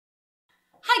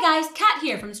Hi guys, Kat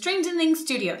here from Strings and Things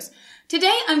Studios.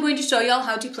 Today I'm going to show y'all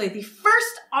how to play the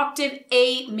first octave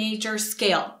A major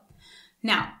scale.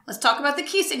 Now, let's talk about the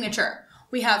key signature.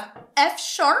 We have F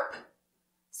sharp,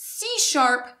 C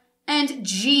sharp, and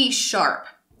G sharp.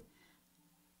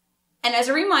 And as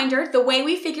a reminder, the way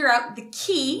we figure out the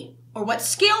key or what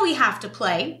scale we have to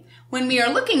play when we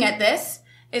are looking at this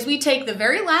is we take the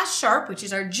very last sharp, which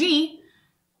is our G,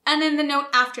 and then the note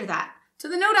after that. So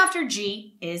the note after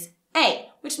G is A,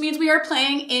 which means we are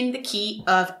playing in the key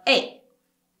of A,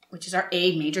 which is our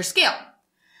A major scale.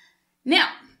 Now,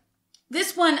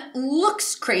 this one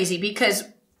looks crazy because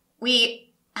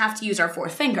we have to use our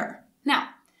fourth finger. Now,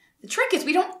 the trick is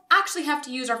we don't actually have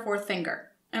to use our fourth finger.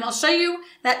 And I'll show you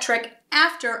that trick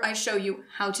after I show you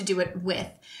how to do it with,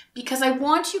 because I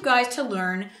want you guys to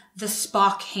learn the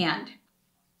Spock hand.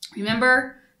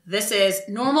 Remember, this is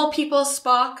normal people's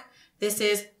Spock. This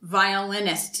is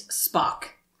violinist Spock.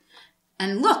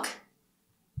 And look,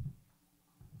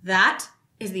 that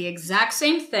is the exact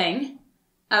same thing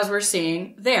as we're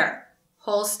seeing there.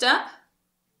 Whole step,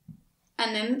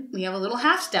 and then we have a little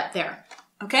half step there,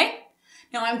 okay?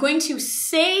 Now I'm going to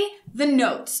say the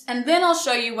notes, and then I'll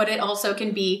show you what it also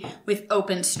can be with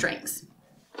open strings.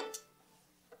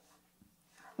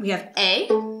 We have A,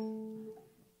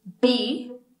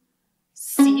 B,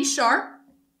 C sharp,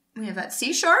 we have that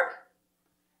C sharp,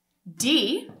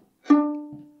 D,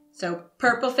 so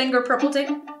purple finger, purple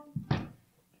tape,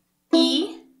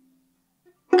 E,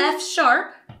 F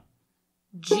sharp,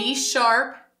 G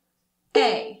sharp,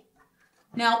 A.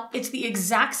 Now it's the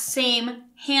exact same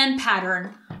hand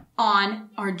pattern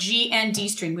on our G and D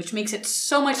string, which makes it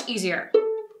so much easier.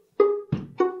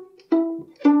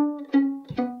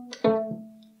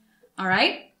 All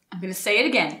right, I'm going to say it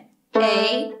again.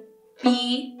 A,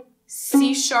 B,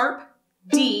 C sharp,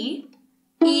 D,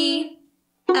 E,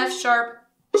 F sharp,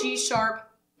 G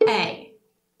sharp, A.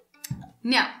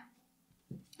 Now,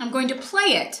 I'm going to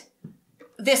play it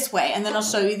this way, and then I'll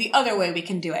show you the other way we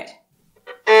can do it.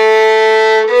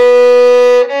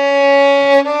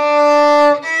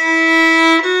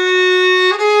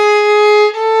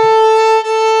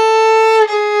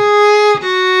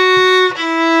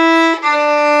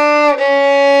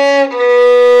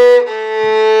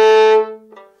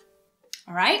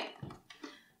 All right?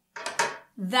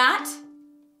 That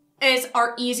is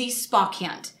our easy Spock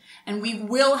hand. And we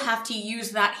will have to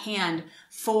use that hand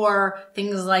for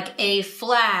things like A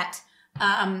flat,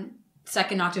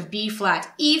 second octave B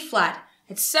flat, E flat,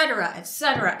 etc.,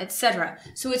 etc., etc.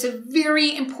 So it's a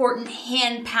very important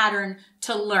hand pattern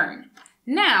to learn.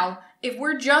 Now, if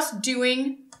we're just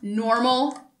doing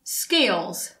normal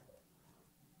scales,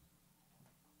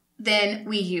 then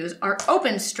we use our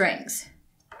open strings.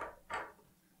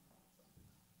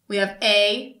 We have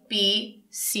A, B,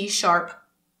 C sharp,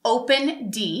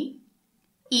 open D,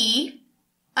 E,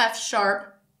 F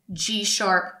sharp, G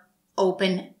sharp,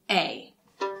 open A.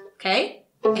 Okay?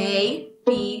 A,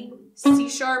 B, C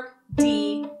sharp,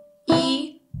 D,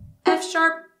 E, F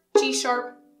sharp, G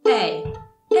sharp, A.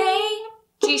 A,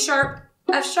 G sharp,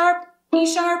 F sharp, E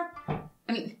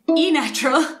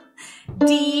natural,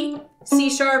 D, C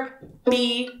sharp,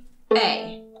 B,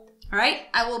 A. All right?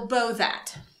 I will bow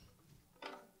that.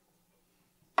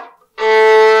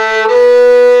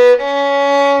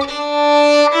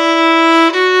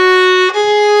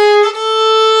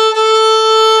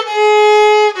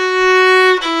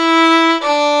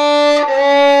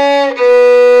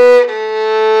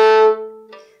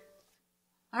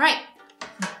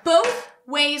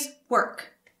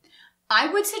 Work. I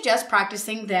would suggest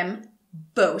practicing them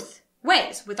both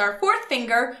ways with our fourth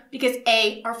finger, because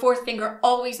A, our fourth finger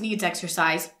always needs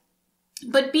exercise,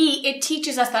 but B, it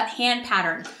teaches us that hand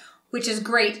pattern, which is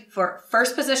great for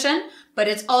first position, but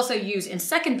it's also used in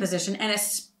second position and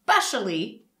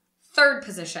especially third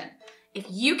position. If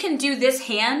you can do this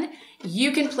hand,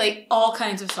 you can play all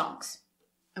kinds of songs.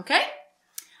 Okay?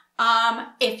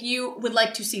 If you would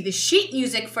like to see the sheet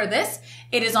music for this,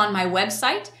 it is on my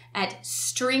website at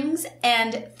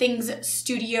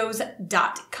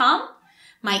stringsandthingsstudios.com.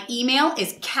 My email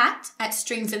is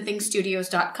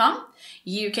kat@stringsandthingsstudios.com.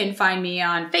 You can find me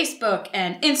on Facebook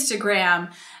and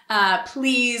Instagram.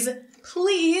 Please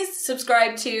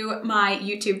subscribe to my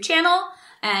YouTube channel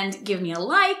and give me a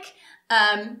like,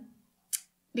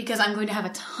 because I'm going to have a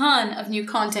ton of new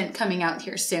content coming out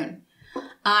here soon.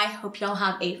 I hope y'all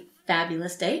have a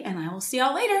fabulous day, and I will see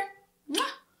y'all later.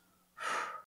 Mwah!